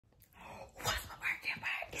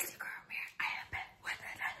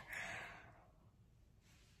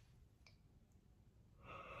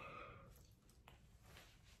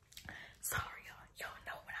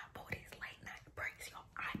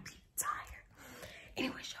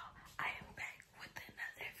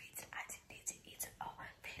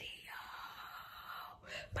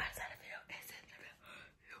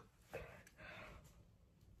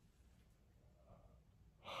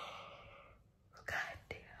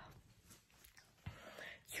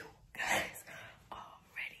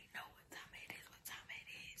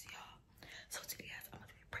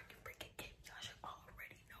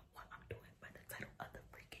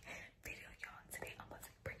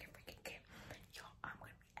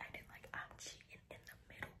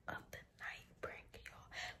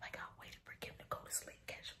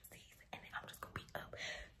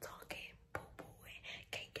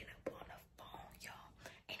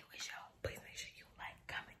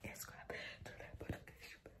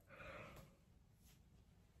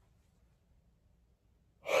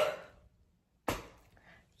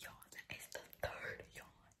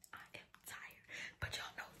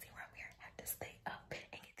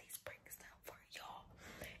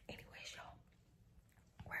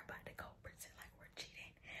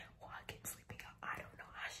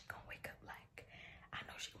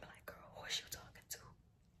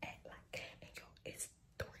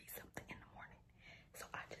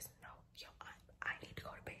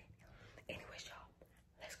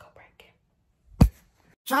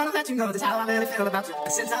Trying to let you know just how I really feel about you.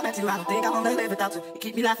 But since I met you, I don't think I wanna live without you. You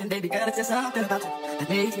keep me laughing, baby girl, it's just something about you that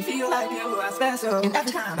makes me feel like you are special. And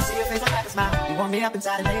every time I see your face, I have a smile. You want me up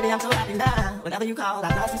inside, and baby, I'm so happy now. Whenever you call,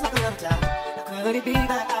 I know it's like a little child. Now could it be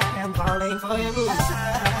that I am falling for you?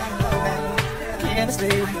 Chemistry,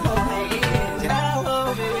 oh, baby,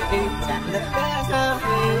 oh, baby, got the best of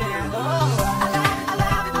me. Oh,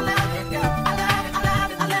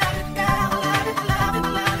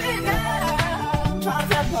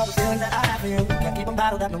 that I have for you. Can't keep them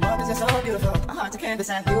bottled up, no more, 'cause you're so beautiful. My heart's a canvas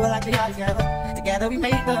and we were like the artists together. Together we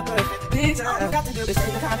made the perfect picture. All you got to do is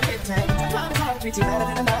take the time to take the chance. I promise I'll treat you better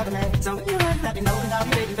than another man. So when you let me know that I'll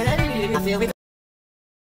be waiting, baby. I feel we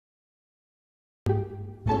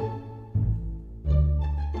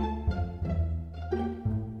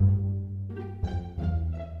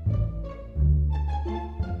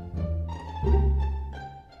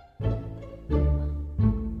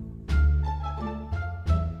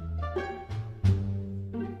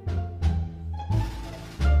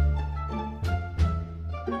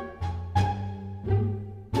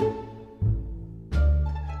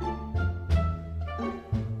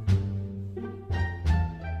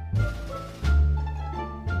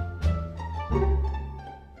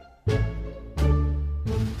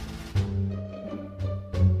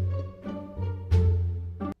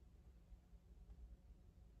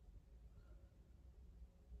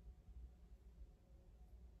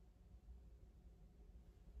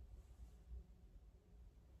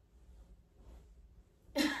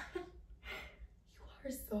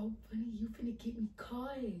so funny. You finna get me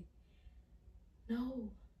caught. No,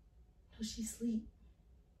 she's asleep.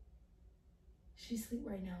 She's asleep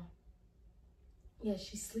right now. Yeah,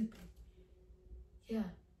 she's sleeping. Yeah.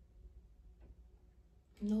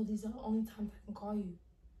 No, these are the only times I can call you.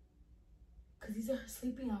 Because these are her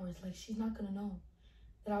sleeping hours. Like, she's not gonna know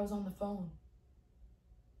that I was on the phone.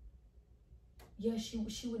 Yeah,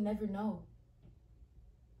 she would never know.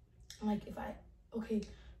 Like, okay,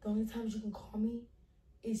 the only times you can call me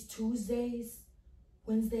is Tuesdays,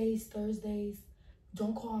 Wednesdays, Thursdays.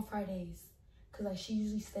 Don't call on Fridays. Because, like, she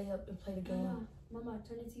usually stay up and play the game. Mama,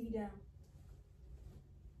 turn the TV down.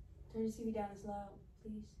 Turn the TV down. It's loud,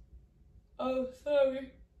 please. Oh,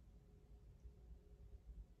 sorry.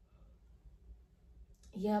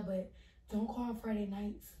 Yeah, but don't call on Friday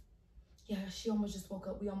nights. Yeah, she almost just woke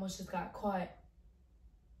up. We almost just got caught.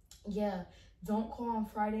 Yeah, don't call on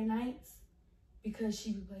Friday nights because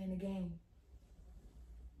she be playing the game.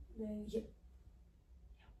 Babe. Yeah.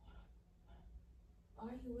 Why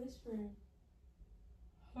are you whispering?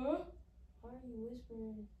 Huh? Why are you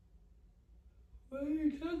whispering? What are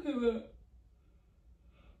you talking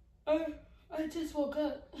about? I just woke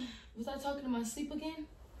up. Was I talking to my sleep again?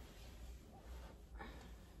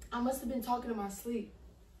 I must have been talking to my sleep.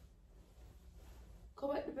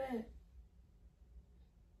 Go back to bed.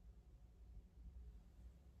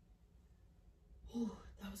 Oh,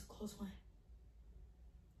 that was a close one.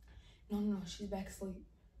 No, she's back asleep.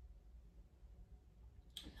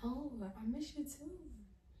 No, I miss you too.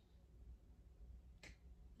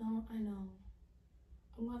 No, I know.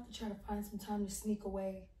 I'm gonna have to try to find some time to sneak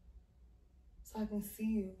away so I can see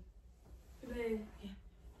you. Babe. Yeah.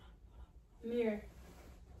 Mirror.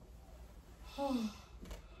 Oh,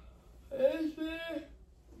 it's me.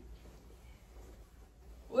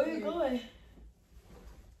 Where you going?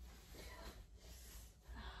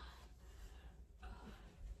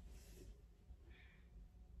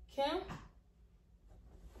 Kim?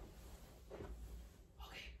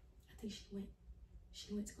 Okay, I think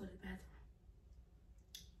she went to go to the bathroom.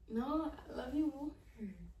 No, I love you more.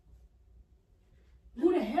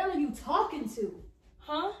 Who the hell are you talking to?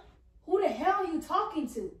 Huh? Who the hell are you talking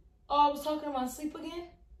to? Oh, I was talking about sleep again?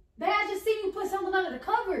 Babe, I just seen you put something under the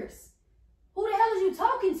covers. Who the hell is you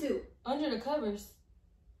talking to? Under the covers.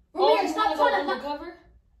 Mir, stop trying to under cover?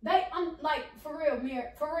 Babe, I'm like, for real,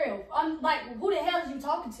 Mir, for real. I'm like, who the hell is you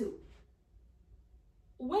talking to?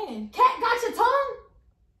 When? Cat got your tongue?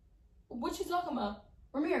 What you talking about?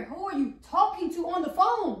 Ramir, who are you talking to on the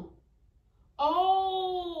phone?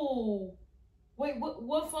 Oh. Wait,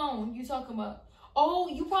 what phone you talking about? Oh,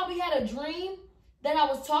 you probably had a dream that I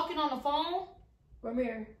was talking on the phone?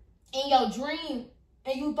 Ramir. In your dream,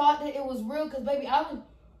 and you thought that it was real, because, baby, I was...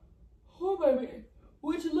 Oh, baby,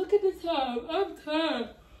 would you look at the time? I'm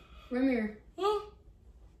tired. Ramir. Huh?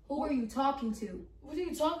 Who are you talking to? What are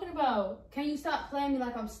you talking about? Can you stop playing me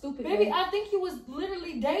like I'm stupid, baby? Babe? I think you was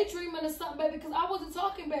literally daydreaming or something, baby, because I wasn't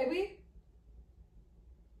talking, baby.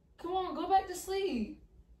 Come on, go back to sleep.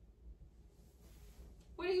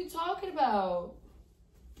 What are you talking about?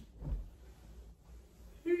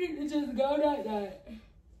 You need to just go that night.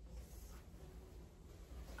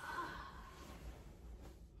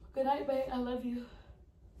 Good night, babe. I love you.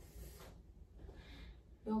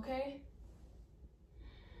 You okay?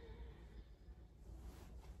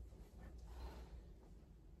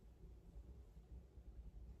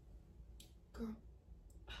 Girl.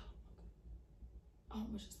 I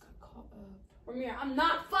almost just got caught up. Ramir, I'm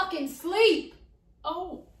not fucking asleep.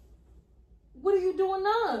 Oh. What are you doing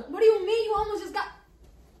up? What do you mean you almost just got...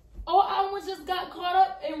 Oh, I almost just got caught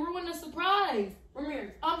up and ruined the surprise.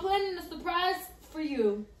 Ramir. I'm planning a surprise for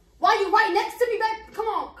you. Why you right next to me, babe? Come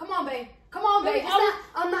on, babe. Come on, babe.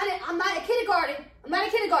 I'm not in kindergarten. I'm not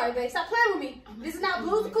in kindergarten, babe. Stop playing with me. This is not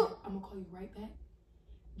Blues Cool. I'm gonna call you right back.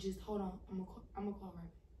 Just hold on. I'm gonna call right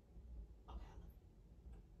back. Okay.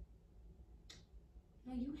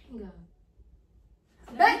 No, you hang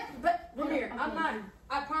up. But Ramir, I'm not.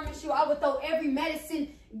 I promise you, I would throw every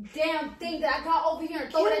medicine damn thing that I got over here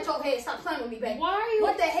and throw it at your head. Stop playing with me, babe. Why are you?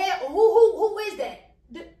 What the hell? Who is that?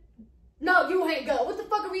 No, you hang up. What the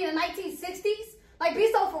fuck are we in the 1960s? Like,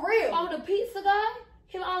 be so for real. Oh, the pizza guy?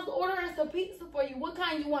 I was ordering some pizza for you. What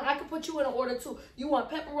kind you want? I can put you in an order too. You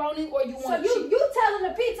want pepperoni or you want cheese? So you telling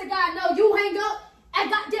the pizza guy no, you hang up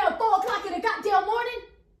at goddamn 4 o'clock in the goddamn morning?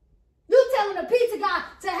 You telling the pizza guy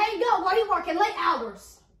to hang up while he working late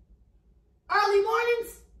hours? Early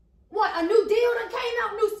mornings? What, a new deal that came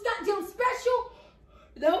out? New goddamn special?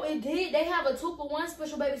 No, it did. They have a 2-for-1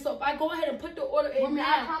 special, baby. So if I go ahead and put the order in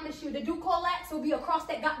now, I promise you, the Ducolax will be across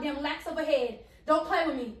that goddamn lax of a head. Don't play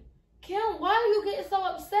with me. Kim, why are you getting so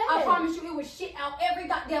upset? I promise you, it would shit out every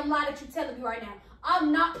goddamn lie that you're telling me right now.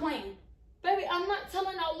 I'm not playing. Baby, I'm not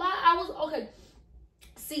telling no lie. Okay.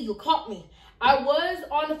 See, you caught me. I was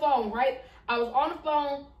on the phone, right? I was on the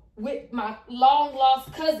phone with my long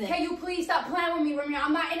lost cousin. Can you please stop playing with me, Ramir?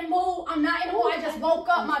 I'm not in the mood. I just woke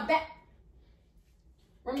up. My back.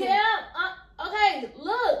 Kim, okay,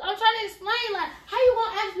 look, I'm trying to explain, like, how you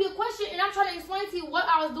gonna ask me a question and I'm trying to explain to you what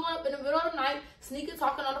I was doing up in the middle of the night, sneaking,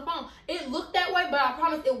 talking on the phone. It looked that way, but I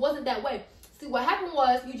promise it wasn't that way. See, what happened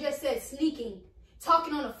was, you just said sneaking,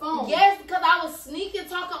 talking on the phone. Yes, because I was sneaking,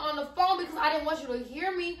 talking on the phone because I didn't want you to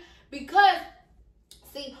hear me. Because,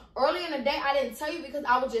 see, earlier in the day, I didn't tell you because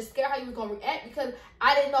I was just scared how you was gonna react because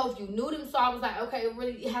I didn't know if you knew them. So I was like, okay,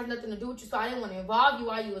 it has nothing to do with you. So I didn't want to involve you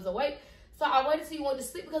while you was awake. So I waited till you went to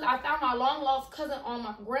sleep because I found my long lost cousin on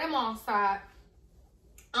my grandma's side.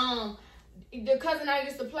 The cousin I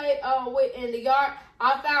used to play with in the yard.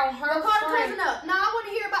 I found her. Call the cousin up. Now I want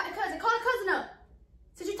to hear about the cousin. Call the cousin up.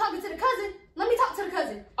 Since you're talking to the cousin, let me talk to the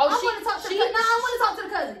cousin. Oh, I want to talk to the cousin. No, I want to talk to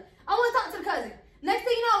the cousin. I want to talk to the cousin. Next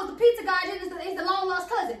thing you know, the pizza guy is the long lost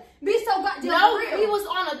cousin. Be so goddamn real. He was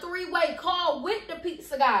on a 3-way call with the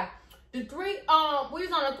pizza guy. We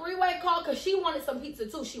was on a 3-way call because she wanted some pizza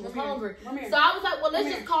too. She was hungry. So I was like, well,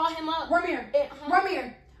 let's just call him up.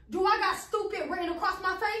 Ramir, do I got stupid written across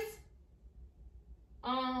my face?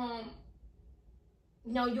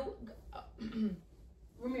 No, you.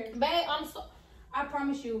 Ramir. Babe, I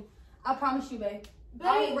promise you, babe.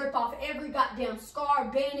 I will rip off every goddamn scar,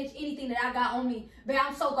 bandage, anything that I got on me. Babe,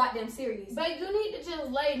 I'm so goddamn serious. Babe, you need to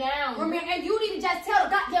just lay down. Ramir, and you need to just tell the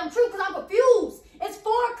goddamn truth because I'm confused. It's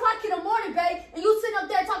 4 o'clock in the morning, babe, and you sitting up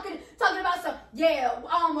there talking about some, yeah,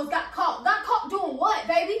 I almost got caught. Got caught doing what,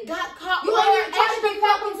 baby? Got caught you ordering extra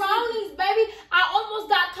pepperonis, baby. I almost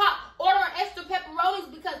got caught ordering extra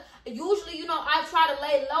pepperonis because usually, you know, I try to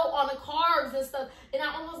lay low on the carbs and stuff, and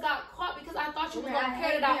I almost got caught because I thought you were going to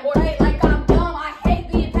care that I ordered. Like I'm dumb. I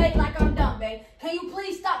hate being paid like I'm dumb, babe. Can you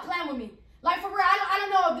please stop playing with me? Like, for real, I don't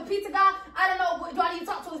know if the pizza guy, I don't know, do I need to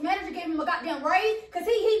talk to his manager, give him a goddamn raise? Because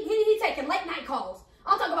he taking late night calls.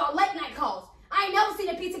 I'm talking about late night calls. I ain't never seen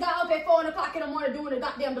a pizza guy up at 4 o'clock in the morning doing a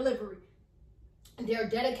goddamn delivery. They're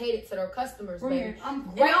dedicated to their customers, baby. I'm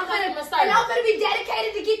gonna be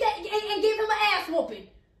dedicated to get that and give him an ass whooping.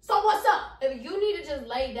 So what's up? Baby, you need to just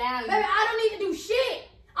lay down. Baby, I don't need to do shit.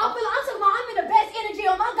 I'm in the best energy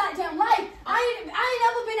of my goddamn life. I ain't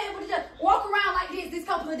never been able to just walk around like this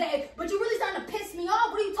couple of days. But you really starting to piss me off.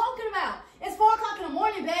 What are you talking about? It's 4 o'clock in the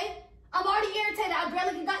morning, babe. I'm already irritated. I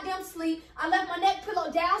barely can goddamn sleep. I left my neck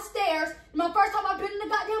pillow downstairs. My first time I've been in the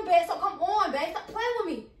goddamn bed. So come on, babe. Stop playing with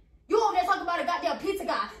me. You over there talking about a goddamn pizza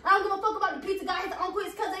guy. I don't give a fuck about the pizza guy, his uncle,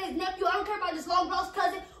 his cousin, his nephew. I don't care about this long lost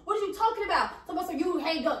cousin. What are you talking about? So you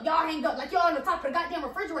hang up. Y'all hang up like y'all on the top of the goddamn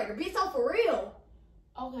refrigerator. Be so for real.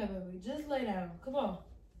 Okay, baby, just lay down. Come on.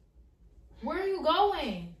 Where are you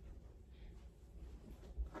going?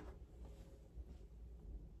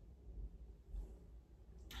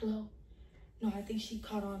 Hello? No, I think she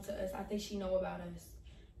caught on to us. I think she know about us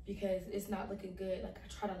because it's not looking good. Like, I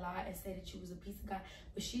try to lie and say that you was a pizza guy,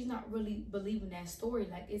 but she's not really believing that story.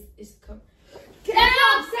 Like, it's That's what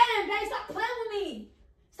I'm saying, babe. Stop playing with me.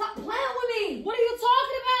 Stop playing with me. What are you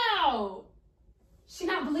talking about? She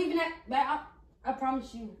not believing that, but I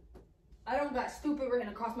promise you, I don't got stupid written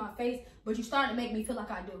across my face, but you starting to make me feel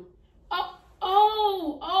like I do.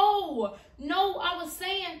 Oh, no, I was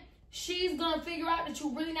saying she's gonna figure out that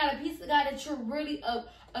you're really not a pizza guy, that you're really a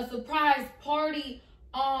surprise party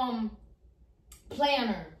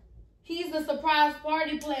planner. He's the surprise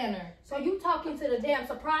party planner. So you talking to the damn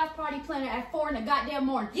surprise party planner at 4 in the goddamn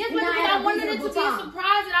morning? Yes, because I wanted it to be a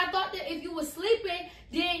surprise, and I thought that if you were sleeping,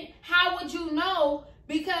 then how would you know?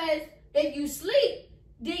 Because if you sleep,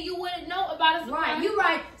 then you wouldn't know about a surprise. Right, you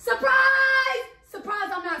right. Surprise!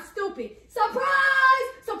 Surprise, I'm not stupid.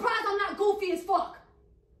 Surprise! Surprise, I'm not goofy as fuck.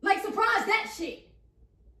 Like, surprise that shit.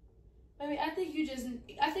 Baby, I think you just,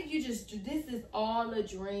 this is all a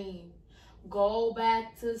dream. Go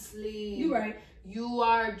back to sleep. You right. You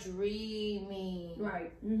are dreaming.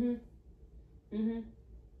 Right. Kim.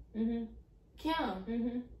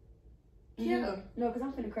 Kim. No, because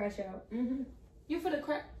I'm finna crash out. You finna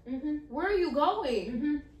crash? Where are you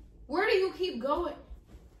going? Where do you keep going?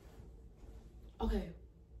 Okay.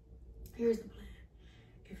 Here's the plan.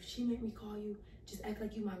 If she make me call you, just act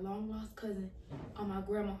like you my long lost cousin on my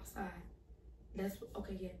grandma's side. That's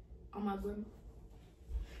okay, yeah. On my grandma.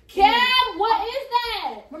 Kim, what is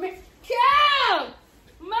that? Kim!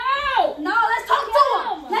 No! No, let's talk to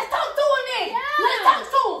him. Let's talk to him then. Yeah. Let's talk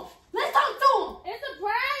to him. Let's talk to him. It's a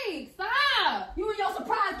prank. Stop. You and your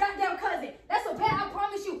surprise goddamn cousin. That's a bad, I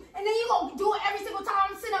promise you. And then you gonna do it every single time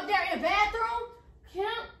I'm sitting up there in the bathroom?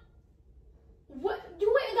 Kim, what?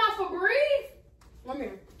 You went and got Febreze? Come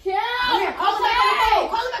here. Kim, Come here. Call him back on the phone.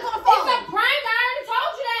 Call him back on the phone. It's a prank. I already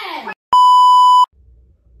told you that.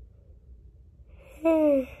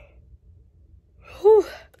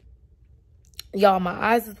 Y'all, my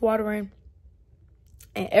eyes is watering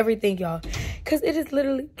and everything, y'all, because it is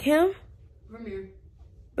literally Kim. Come here.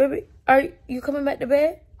 Baby, are you coming back to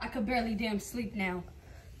bed? I could barely damn sleep now.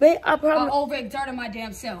 Babe, I promise. I'm overexerting my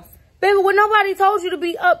damn self. Baby, well, nobody told you to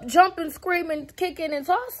be up, jumping, screaming, kicking, and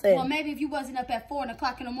tossing. Well, maybe if you wasn't up at 4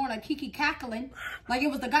 o'clock in the morning, kiki cackling, like it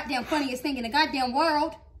was the goddamn funniest thing in the goddamn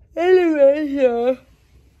world. Anyways, y'all.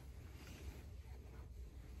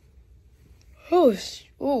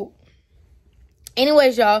 Ooh.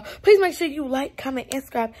 Anyways, y'all, please make sure you like, comment, and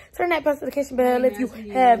subscribe. Turn that post notification bell if you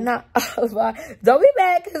have not. Don't be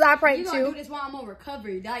mad because I pranked you. You gonna do this while I'm on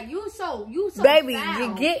recovery. Like, you so baby, foul.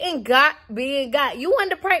 you getting got, being got. You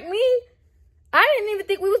wanted to prank me? I didn't even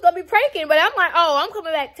think we was going to be pranking, but I'm like, oh, I'm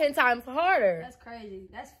coming back 10 times harder. That's crazy.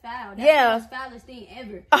 That's foul. That's yeah. the most foulest thing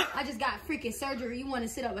ever. I just got freaking surgery. You want to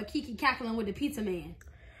sit up a kiki cackling with the pizza man.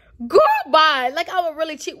 Girl, bye. Like, I would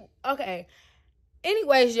really cheat. Okay.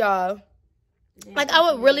 Anyways, y'all. Damn, like,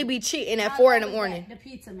 I would really be cheating at 4 in the morning. The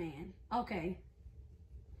pizza man. Okay.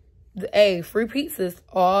 Hey, free pizzas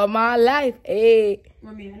all my life. Hey.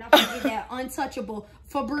 Remember, and I forget that untouchable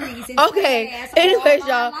Febreze. Okay. Anyways,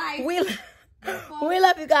 y'all. We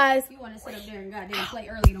love you guys. You want to sit up there and goddamn play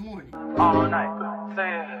early in the morning. All night.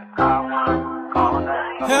 Say it. All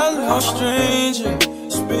night. Hello, stranger.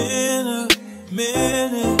 It's been a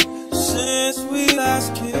minute since we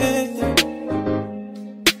last kicked it.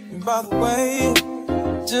 And by the way,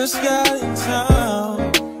 just got in town,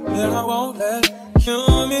 and I won't let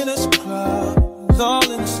cumulus clouds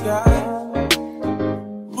all in the sky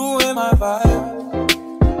ruin my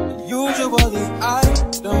vibe. Usually I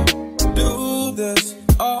don't do this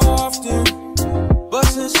often, but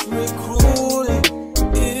since recruiting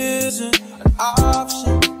isn't an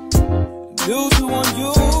option due to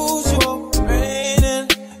unusual